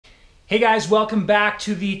Hey guys, welcome back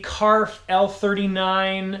to the CARF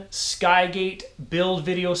L-39 Skygate build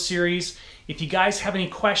video series. If you guys have any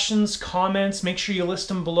questions, comments, make sure you list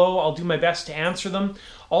them below. I'll do my best to answer them.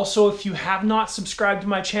 Also, if you have not subscribed to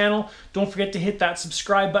my channel, don't forget to hit that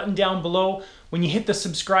subscribe button down below. When you hit the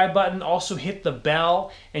subscribe button, also hit the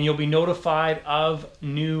bell and you'll be notified of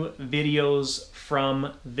new videos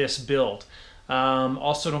from this build.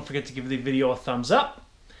 Also, don't forget to give the video a thumbs up,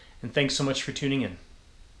 and thanks so much for tuning in.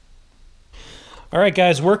 All right,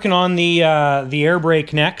 guys, working on the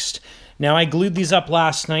Airbrake next. Now, I glued these up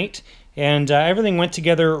last night, and everything went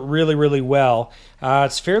together really well.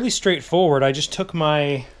 It's fairly straightforward. I just took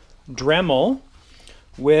my Dremel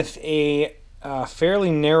with a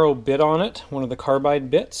fairly narrow bit on it, one of the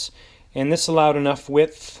carbide bits, and this allowed enough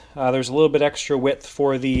width. There's a little bit extra width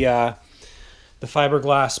for the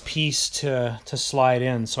fiberglass piece to slide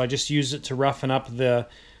in. So I just used it to roughen up the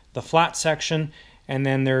flat section, and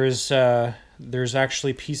then there's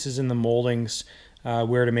actually pieces in the moldings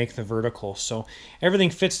where to make the vertical. So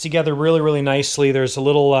everything fits together really nicely. There's a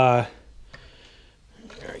little,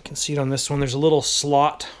 you can see it on this one, there's a little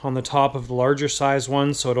slot on the top of the larger size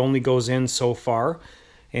one, so it only goes in so far.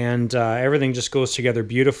 And everything just goes together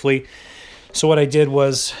beautifully. So what I did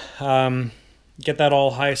was get that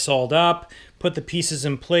all high-soled up, put the pieces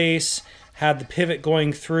in place, had the pivot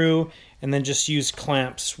going through, and then just use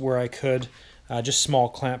clamps where I could. Just small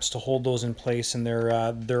clamps to hold those in place, and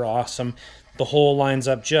they're awesome. The hole lines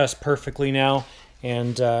up just perfectly now,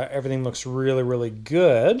 and everything looks really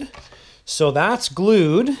good. So that's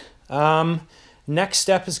glued. Next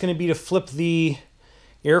step is going to be to flip the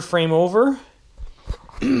airframe over.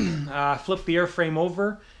 Flip the airframe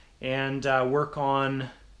over and work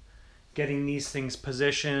on getting these things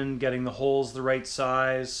positioned, getting the holes the right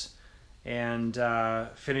size, and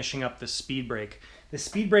finishing up the speed brake. The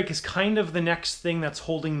speed brake is kind of the next thing that's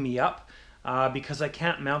holding me up because I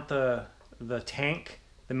can't mount the tank,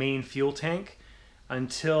 the main fuel tank,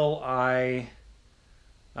 until I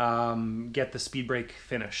get the speed brake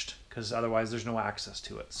finished, because otherwise there's no access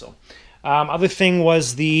to it. So other thing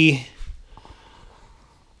was the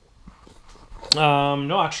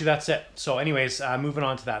no, actually that's it. So anyways, moving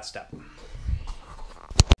on to that step.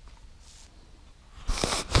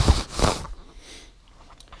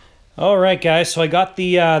 All right, guys, so I got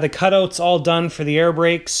the cutouts all done for the air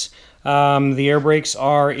brakes. The air brakes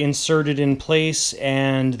are inserted in place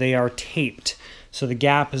and they are taped. So the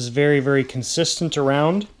gap is very consistent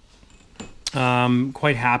around.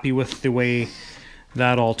 Quite happy with the way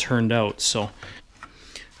that all turned out. So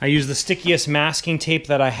I used the stickiest masking tape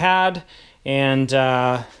that I had, and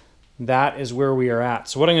that is where we are at.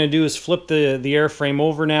 So what I'm going to do is flip the airframe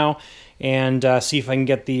over now and see if I can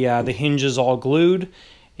get the hinges all glued.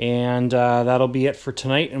 And that'll be it for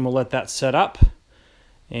tonight, and we'll let that set up,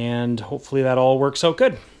 and hopefully that all works out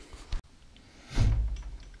good.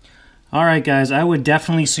 All right, guys, I would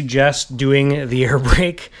definitely suggest doing the air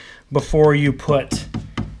brake before you put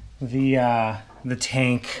the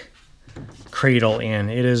tank cradle in.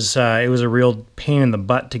 It was a real pain in the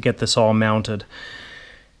butt to get this all mounted.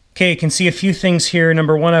 Okay, you can see a few things here.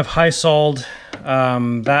 Number one, I've high-soled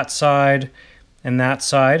that side and that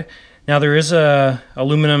side. Now there is a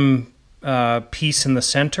aluminum piece in the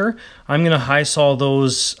center. I'm going to high-sol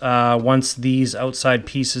those once these outside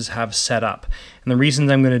pieces have set up. And the reason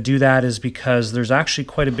I'm going to do that is because there's actually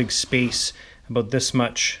quite a big space, about this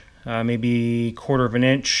much, maybe 1/4 of an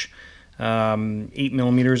inch, 8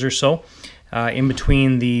 millimeters or so, in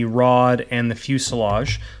between the rod and the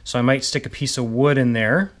fuselage. So I might stick a piece of wood in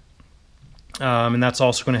there, and that's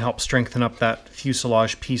also going to help strengthen up that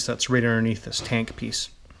fuselage piece that's right underneath this tank piece.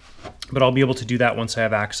 But I'll be able to do that once I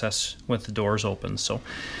have access with the doors open. So,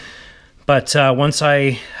 but once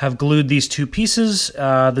I have glued these two pieces,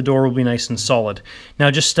 the door will be nice and solid.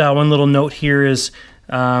 Now, just one little note here is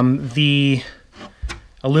the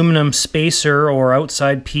aluminum spacer or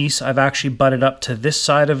outside piece, I've actually butted up to this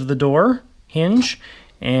side of the door hinge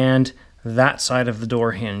and that side of the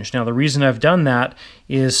door hinge. Now, the reason I've done that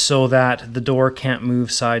is so that the door can't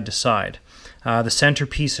move side to side. The center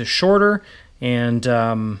piece is shorter,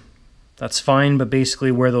 and that's fine, but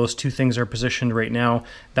basically where those two things are positioned right now,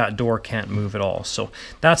 that door can't move at all. So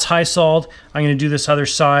that's high-soled. I'm going to do this other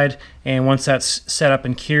side, and once that's set up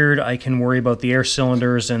and cured, I can worry about the air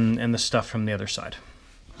cylinders and the stuff from the other side.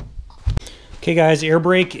 Okay, guys, air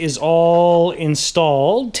brake is all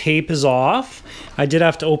installed. Tape is off. I did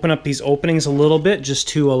have to open up these openings a little bit just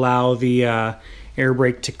to allow the air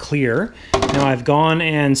brake to clear. Now I've gone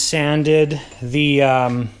and sanded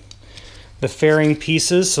the fairing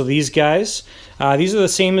pieces. So these guys, these are the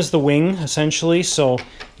same as the wing essentially. So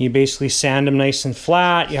You basically sand them nice and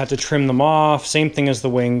flat. You have to trim them off. Same thing as the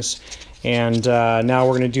wings. And now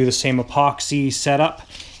we're going to do the same epoxy setup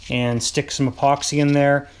and stick some epoxy in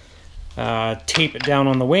there. Tape it down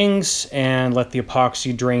on the wings and let the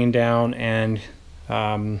epoxy drain down and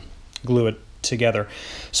glue it together.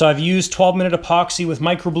 So I've used 12-minute epoxy with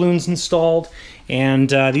microballoons installed, and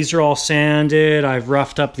these are all sanded. I've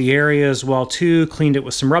roughed up the area as well too, cleaned it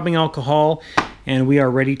with some rubbing alcohol, and we are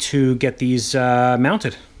ready to get these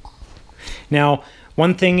mounted. Now,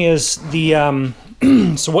 one thing is the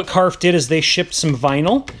so what CARF did is they shipped some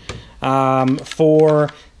vinyl for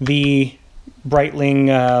the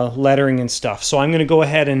Breitling lettering and stuff. So I'm going to go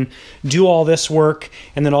ahead and do all this work,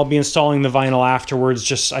 and then I'll be installing the vinyl afterwards.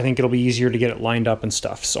 Just I think it'll be easier to get it lined up and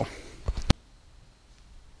stuff. So,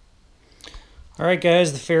 all right,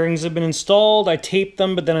 guys, the fairings have been installed. I taped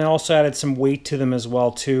them, but then I also added some weight to them as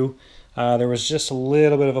well too. There was just a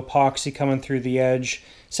little bit of epoxy coming through the edge.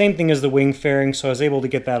 Same thing as the wing fairing, so I was able to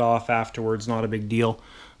get that off afterwards. Not a big deal,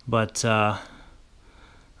 but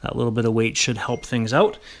that little bit of weight should help things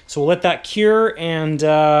out. So we'll let that cure, and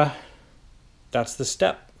that's the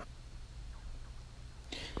step.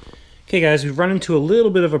 Okay, guys, we've run into a little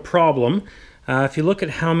bit of a problem. If you look at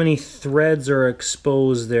how many threads are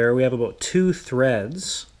exposed there, we have about 2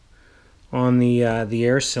 threads on the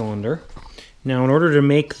air cylinder. Now, in order to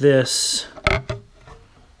make this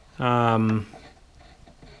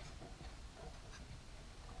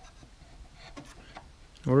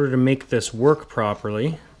work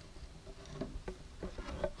properly,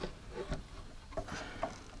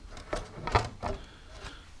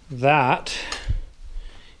 that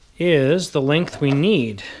is the length we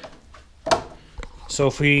need. So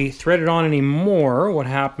if we thread it on any more, what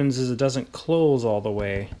happens is it doesn't close all the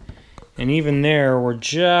way. And even there, we're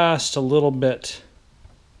just a little bit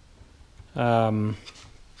open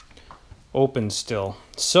still.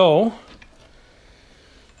 So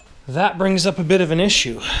that brings up a bit of an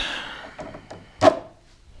issue.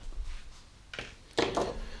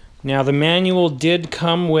 Now, the manual did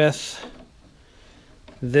come with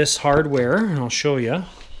this hardware, and I'll show you.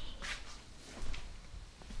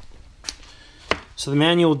 So the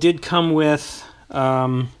manual did come with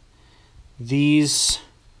these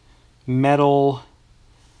metal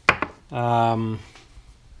ball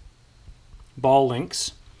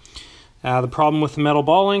links. The problem with the metal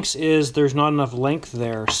ball links is there's not enough length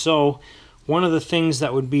there. So one of the things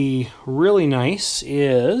that would be really nice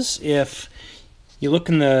is if you look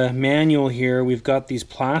in the manual here, we've got these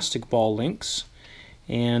plastic ball links.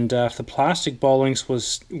 And if the plastic ball links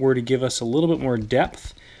were to give us a little bit more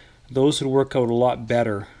depth, those would work out a lot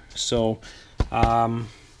better. So I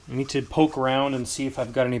need to poke around and see if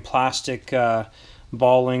I've got any plastic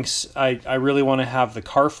ball links. I really want to have the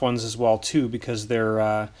CARF ones as well too, because they're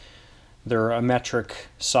a metric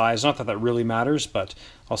size. Not that that really matters, but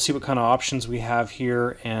I'll see what kind of options we have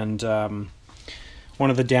here. And one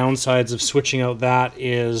of the downsides of switching out that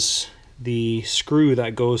is the screw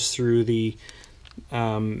that goes through the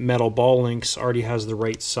metal ball links already has the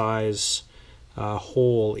right size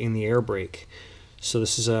hole in the air brake. So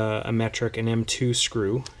this is a metric, an M2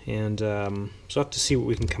 screw, and so I'll have to see what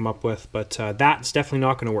we can come up with, but that's definitely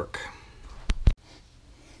not going to work.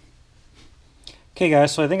 Okay,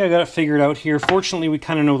 guys, so I think I got it figured out here. Fortunately, we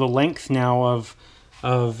kind of know the length now of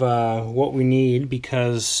what we need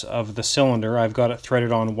because of the cylinder. I've got it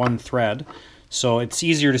threaded on one thread, so it's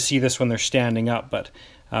easier to see this when they're standing up, but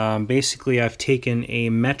basically I've taken a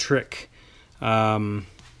metric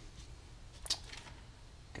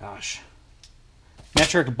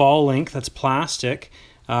metric ball link that's plastic,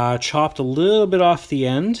 chopped a little bit off the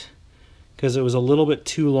end because it was a little bit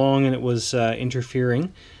too long and it was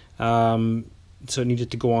interfering, so it needed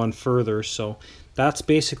to go on further. So that's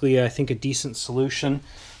basically, I think, a decent solution.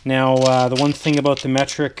 Now, the one thing about the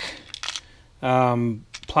metric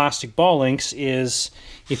plastic ball links is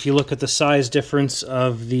if you look at the size difference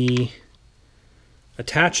of the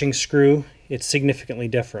attaching screw, it's significantly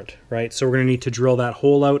different, right? So we're going to need to drill that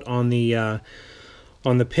hole out on the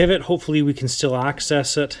pivot. Hopefully we can still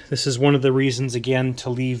access it. This is one of the reasons, again, to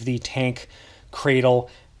leave the tank cradle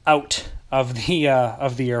out of the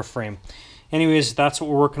airframe. Anyways, that's what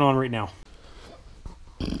we're working on right now.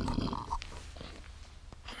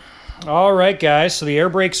 All right, guys, so the air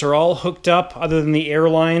brakes are all hooked up other than the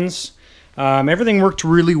airlines. Everything worked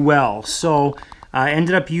really well. So I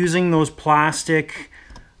ended up using those plastic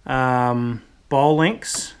ball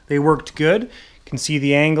links. They worked good. You can see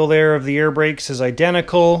the angle there of the air brakes is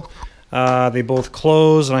identical. They both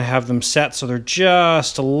close, and I have them set so they're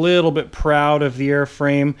just a little bit proud of the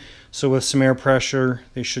airframe. So with some air pressure,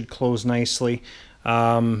 they should close nicely.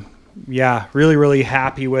 yeah, really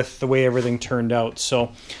happy with the way everything turned out.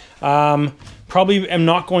 So probably am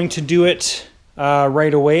not going to do it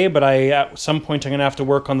right away, but at some point I'm gonna have to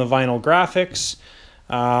work on the vinyl graphics.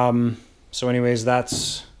 So anyways,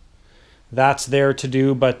 that's there to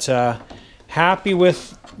do, but happy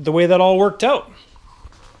with the way that all worked out.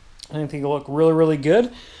 I think it'll look really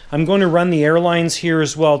good. I'm going to run the airlines here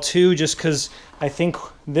as well too, just because I think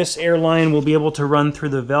this airline will be able to run through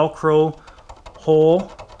the Velcro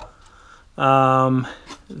hole.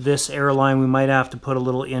 This airline, we might have to put a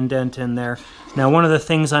little indent in there. Now, one of the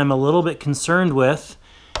things I'm a little bit concerned with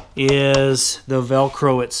is the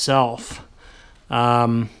Velcro itself.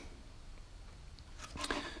 So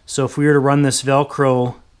if we were to run this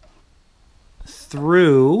Velcro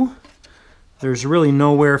through, there's really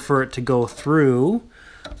nowhere for it to go through.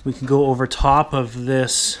 We can go over top of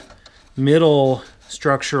this middle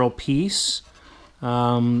structural piece,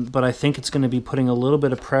 but I think it's going to be putting a little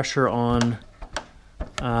bit of pressure on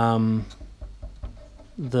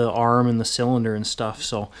the arm and the cylinder and stuff.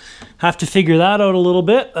 So have to figure that out a little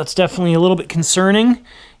bit. That's definitely a little bit concerning.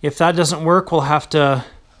 If that doesn't work, we'll have to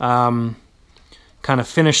kind of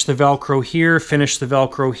finish the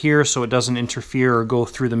Velcro here, so it doesn't interfere or go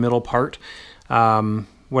through the middle part.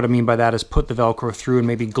 What I mean by that is put the Velcro through and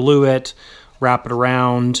maybe glue it, wrap it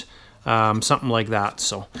around, something like that.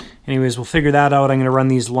 So anyways, we'll figure that out. I'm going to run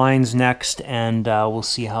these lines next, and we'll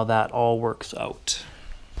see how that all works out.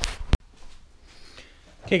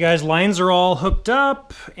 Okay guys, lines are all hooked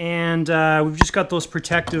up, and we've just got those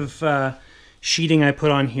protective sheeting I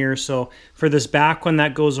put on here. So for this back one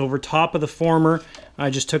that goes over top of the former, I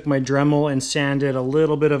just took my Dremel and sanded a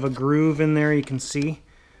little bit of a groove in there, you can see,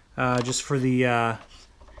 just for the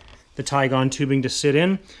Tygon tubing to sit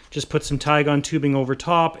in. Just put some Tygon tubing over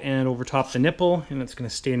top and over top the nipple, and it's going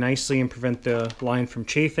to stay nicely and prevent the line from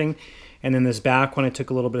chafing. And then this back one, I took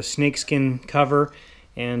a little bit of snakeskin cover,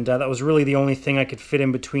 and that was really the only thing I could fit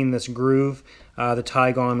in between this groove. The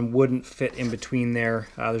Tygon wouldn't fit in between there.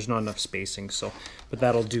 There's not enough spacing, so, but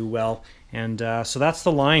that'll do well. And so that's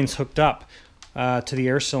the lines hooked up to the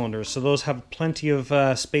air cylinders. So those have plenty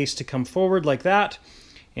of space to come forward like that.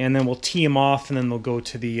 And then we'll tee them off, and then they'll go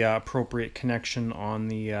to the appropriate connection on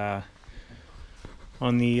the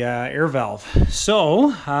air valve.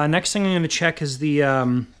 So next thing I'm going to check is the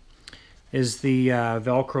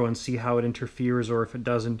Velcro and see how it interferes, or if it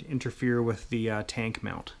doesn't interfere with the tank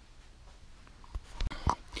mount.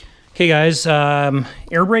 Okay guys,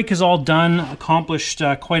 Airbrake is all done, accomplished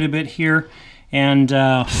quite a bit here, and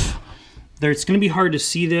it's going to be hard to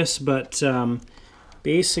see this, but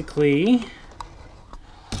basically,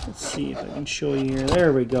 let's see if I can show you here.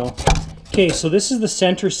 There we go. Okay, so this is the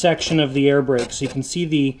center section of the Airbrake. So you can see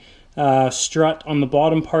the strut on the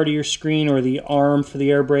bottom part of your screen, or the arm for the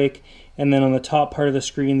Airbrake, and then on the top part of the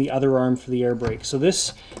screen, the other arm for the Airbrake. So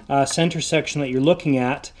this center section that you're looking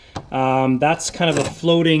at, that's kind of a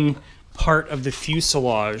floating part of the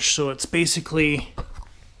fuselage. So it's basically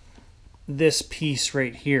this piece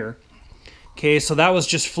right here. Okay, so that was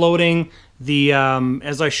just floating. The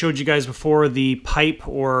as I showed you guys before, the pipe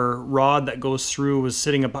or rod that goes through was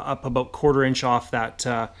sitting up about 1/4 inch off that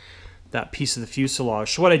that piece of the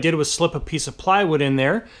fuselage. So what I did was slip a piece of plywood in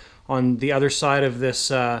there on the other side of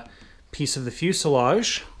this piece of the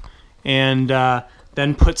fuselage, and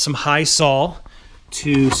then put some high sol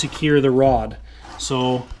to secure the rod.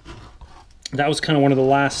 So that was kind of one of the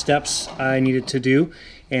last steps I needed to do,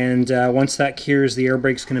 and once that cures, the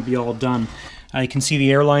Airbrake's going to be all done. You can see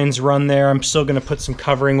the airlines run there. I'm still going to put some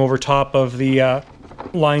covering over top of the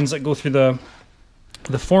lines that go through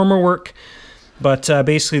the former work, but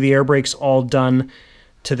basically the Airbrake's all done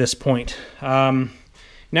to this point.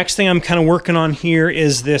 Next thing I'm kind of working on here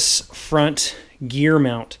is this front gear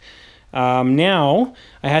mount. Now,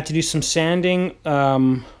 I had to do some sanding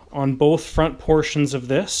on both front portions of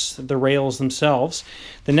this, the rails themselves.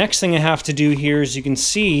 The next thing I have to do here is, you can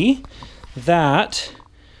see that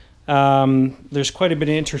there's quite a bit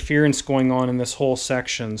of interference going on in this whole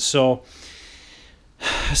section. So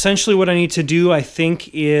essentially what I need to do, I think,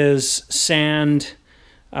 is sand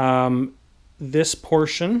this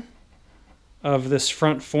portion of this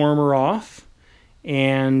front former off,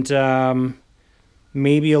 and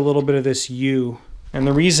maybe a little bit of this U. And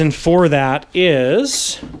the reason for that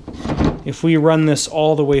is, if we run this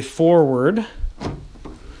all the way forward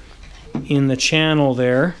in the channel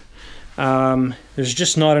there, there's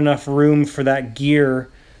just not enough room for that gear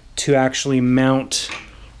to actually mount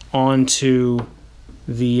onto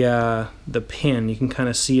the pin. You can kind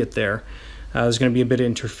of see it there. There's going to be a bit of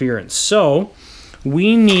interference. So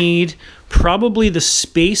we need probably the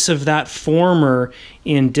space of that former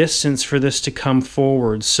in distance for this to come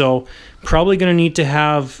forward. So probably going to need to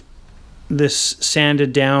have this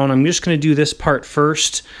sanded down. I'm just going to do this part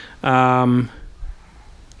first. That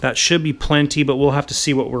should be plenty, but we'll have to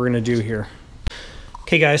see what we're going to do here.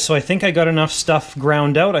 Okay guys, so I think I got enough stuff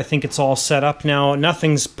ground out. I think it's all set up now.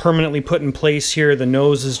 Nothing's permanently put in place here. The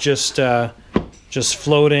nose is just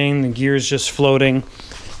floating, the gear's just floating,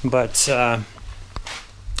 but I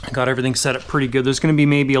got everything set up pretty good. There's going to be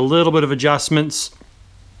maybe a little bit of adjustments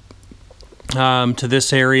to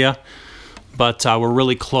this area, but we're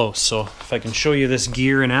really close. So if I can show you this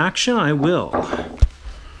gear in action, I will.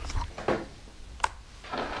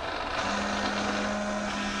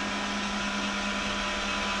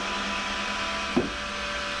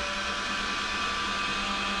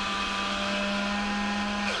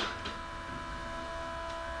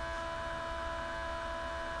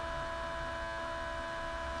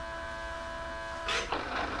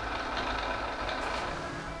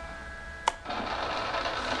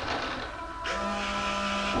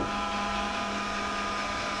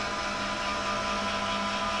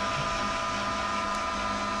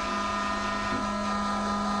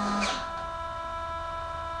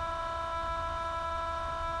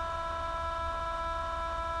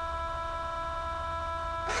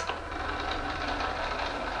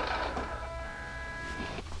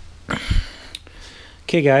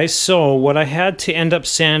 Okay guys, so what I had to end up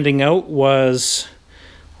sanding out was,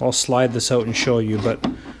 I'll slide this out and show you, but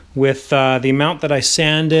with the amount that I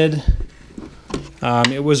sanded,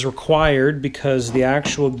 it was required because the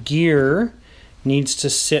actual gear needs to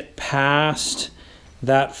sit past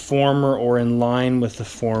that former or in line with the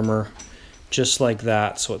former, just like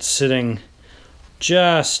that. So it's sitting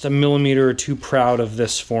just a millimeter or two proud of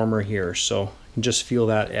this former here, so you can just feel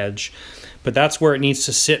that edge. But that's where it needs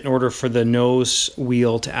to sit in order for the nose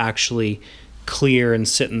wheel to actually clear and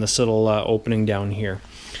sit in this little opening down here.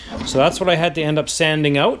 So that's what I had to end up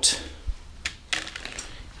sanding out.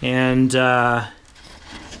 And didn't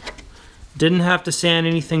have to sand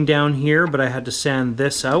anything down here, but I had to sand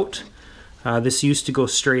this out. This used to go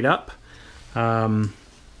straight up.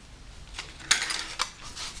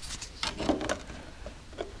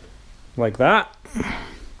 Like that.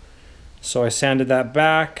 So I sanded that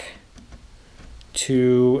back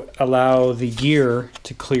to allow the gear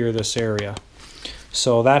to clear this area.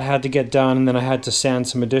 So that had to get done, and then I had to sand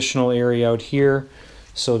some additional area out here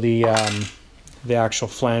so the actual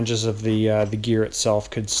flanges of the gear itself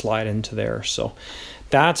could slide into there. So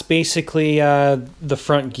that's basically the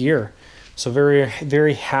front gear. So very,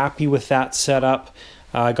 very happy with that setup.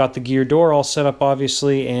 I got the gear door all set up,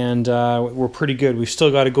 obviously, and we're pretty good. We've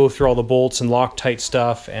still got to go through all the bolts and Loctite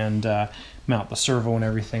stuff and mount the servo and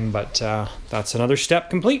everything, but that's another step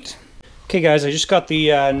complete. Okay guys, I just got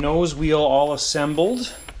the nose wheel all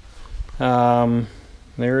assembled. There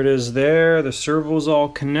it is there. The servo's all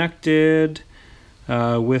connected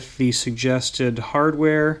with the suggested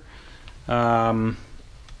hardware. Now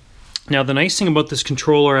the nice thing about this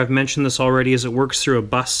controller, I've mentioned this already, is it works through a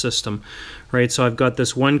bus system, right? So I've got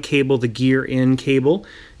this one cable, the gear in cable,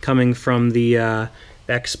 coming from the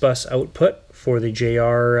X-Bus output for the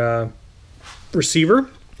JR receiver.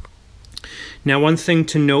 Now one thing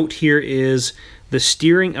to note here is the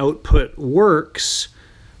steering output works,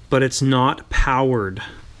 but it's not powered.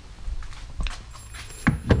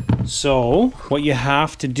 So what you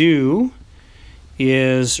have to do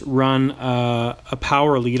is run a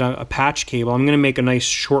power lead, a patch cable. I'm going to make a nice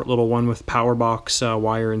short little one with power box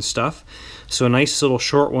wire and stuff. So a nice little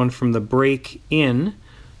short one from the brake in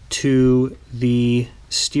to the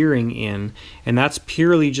steering in, and that's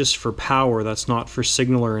purely just for power. That's not for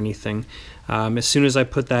signal or anything. As soon as I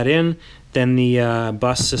put that in, then the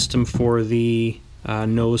bus system for the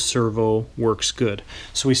nose servo works good.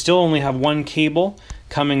 So we still only have one cable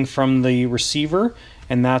coming from the receiver,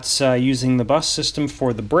 and that's using the bus system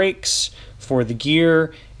for the brakes, for the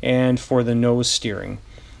gear, and for the nose steering.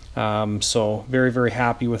 So very, very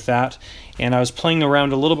happy with that. And I was playing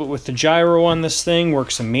around a little bit with the gyro on this thing.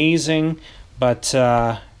 Works amazing, but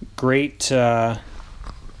great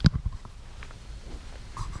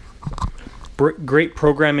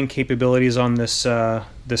programming capabilities on this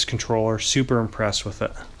this controller. Super impressed with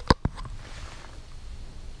it.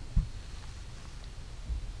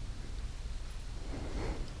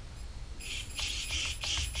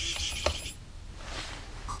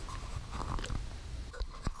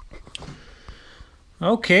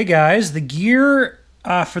 Okay guys, the gear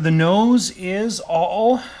for the nose is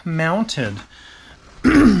all mounted.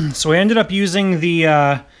 So I ended up using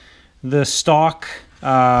the stock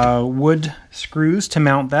wood screws to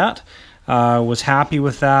mount that. Was happy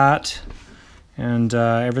with that, and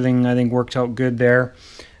everything I think worked out good there.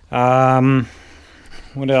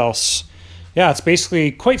 What else? Yeah, it's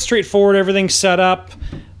basically quite straightforward. Everything's set up.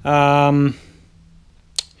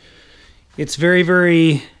 It's very,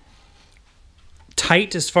 very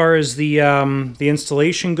tight as far as the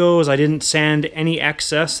installation goes. I didn't sand any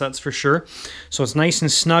excess, that's for sure. So it's nice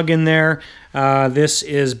and snug in there. This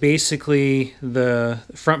is basically the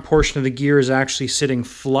front portion of the gear is actually sitting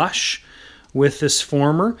flush with this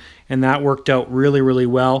former, and that worked out really, really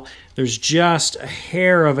well. There's just a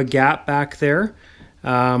hair of a gap back there,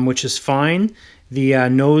 which is fine. The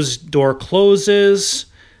nose door closes,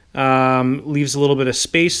 leaves a little bit of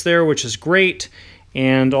space there, which is great.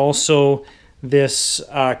 And also this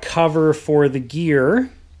cover for the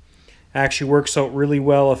gear actually works out really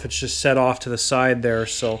well if it's just set off to the side there,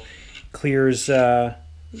 so clears the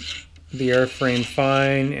airframe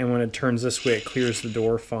fine, and when it turns this way it clears the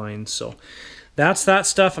door fine. So that's that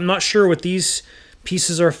stuff. I'm not sure what these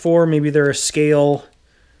pieces are for. Maybe they're a scale,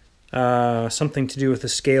 something to do with the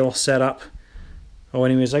scale setup. Oh,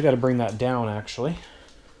 anyways, I got to bring that down actually.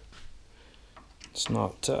 It's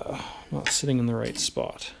not sitting in the right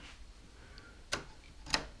spot.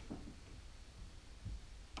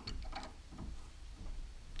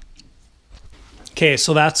 Okay,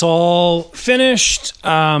 so that's all finished.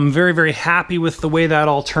 Very, very happy with the way that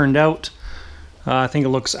all turned out. I think it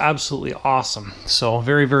looks absolutely awesome. So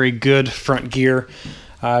very, very good front gear.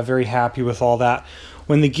 Very happy with all that.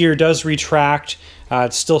 When the gear does retract,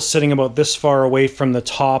 it's still sitting about this far away from the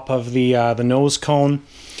top of the nose cone,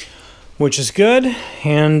 which is good.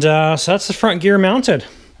 And so that's the front gear mounted.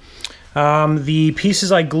 The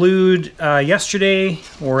pieces I glued yesterday,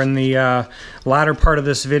 or in the latter part of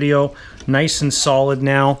this video, nice and solid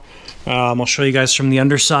now. I'll show you guys from the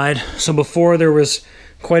underside. So before there was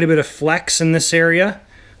quite a bit of flex in this area.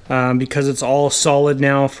 Because it's all solid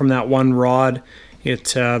now from that one rod,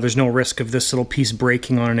 there's no risk of this little piece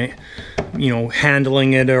breaking on it, you know,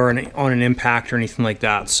 handling it or on an impact or anything like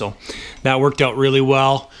that. So that worked out really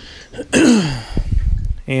well.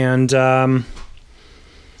 And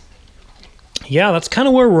yeah, that's kind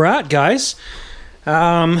of where we're at, guys.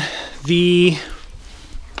 The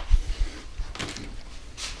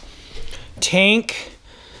tank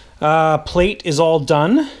plate is all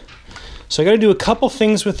done. So I got to do a couple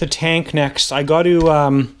things with the tank next. I got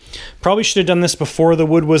to, probably should have done this before the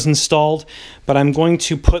wood was installed, but I'm going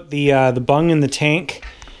to put the bung in the tank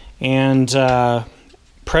and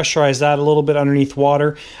pressurize that a little bit underneath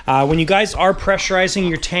water. When you guys are pressurizing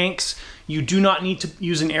your tanks, you do not need to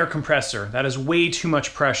use an air compressor. That is way too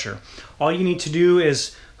much pressure. All you need to do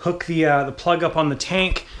is hook the plug up on the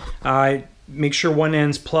tank, make sure one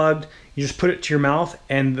end's plugged. You just put it to your mouth,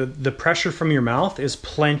 and the pressure from your mouth is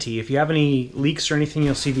plenty. If you have any leaks or anything,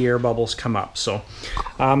 you'll see the air bubbles come up. So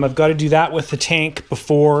I've got to do that with the tank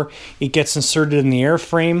before it gets inserted in the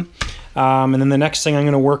airframe. And then the next thing I'm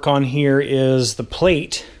going to work on here is the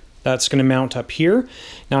plate that's going to mount up here.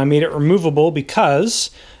 Now I made it removable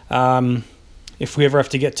because if we ever have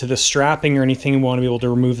to get to the strapping or anything, we want to be able to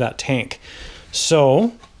remove that tank.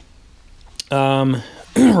 So we're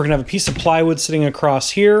going to have a piece of plywood sitting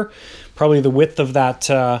across here, probably the width of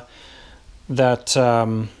the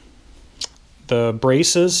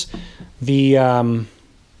braces. The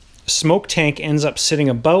smoke tank ends up sitting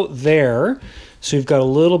about there, so we've got a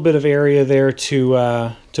little bit of area there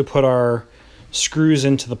to put our screws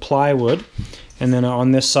into the plywood, and then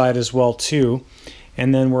on this side as well too.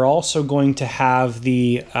 And then we're also going to have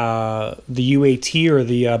the UAT, or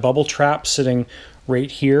the bubble trap, sitting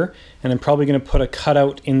right here, and I'm probably going to put a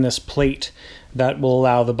cutout in this plate that will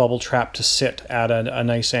allow the bubble trap to sit at a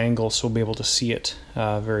nice angle, so we'll be able to see it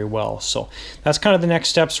very well. So that's kind of the next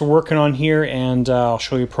steps we're working on here, and I'll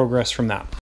show you progress from that.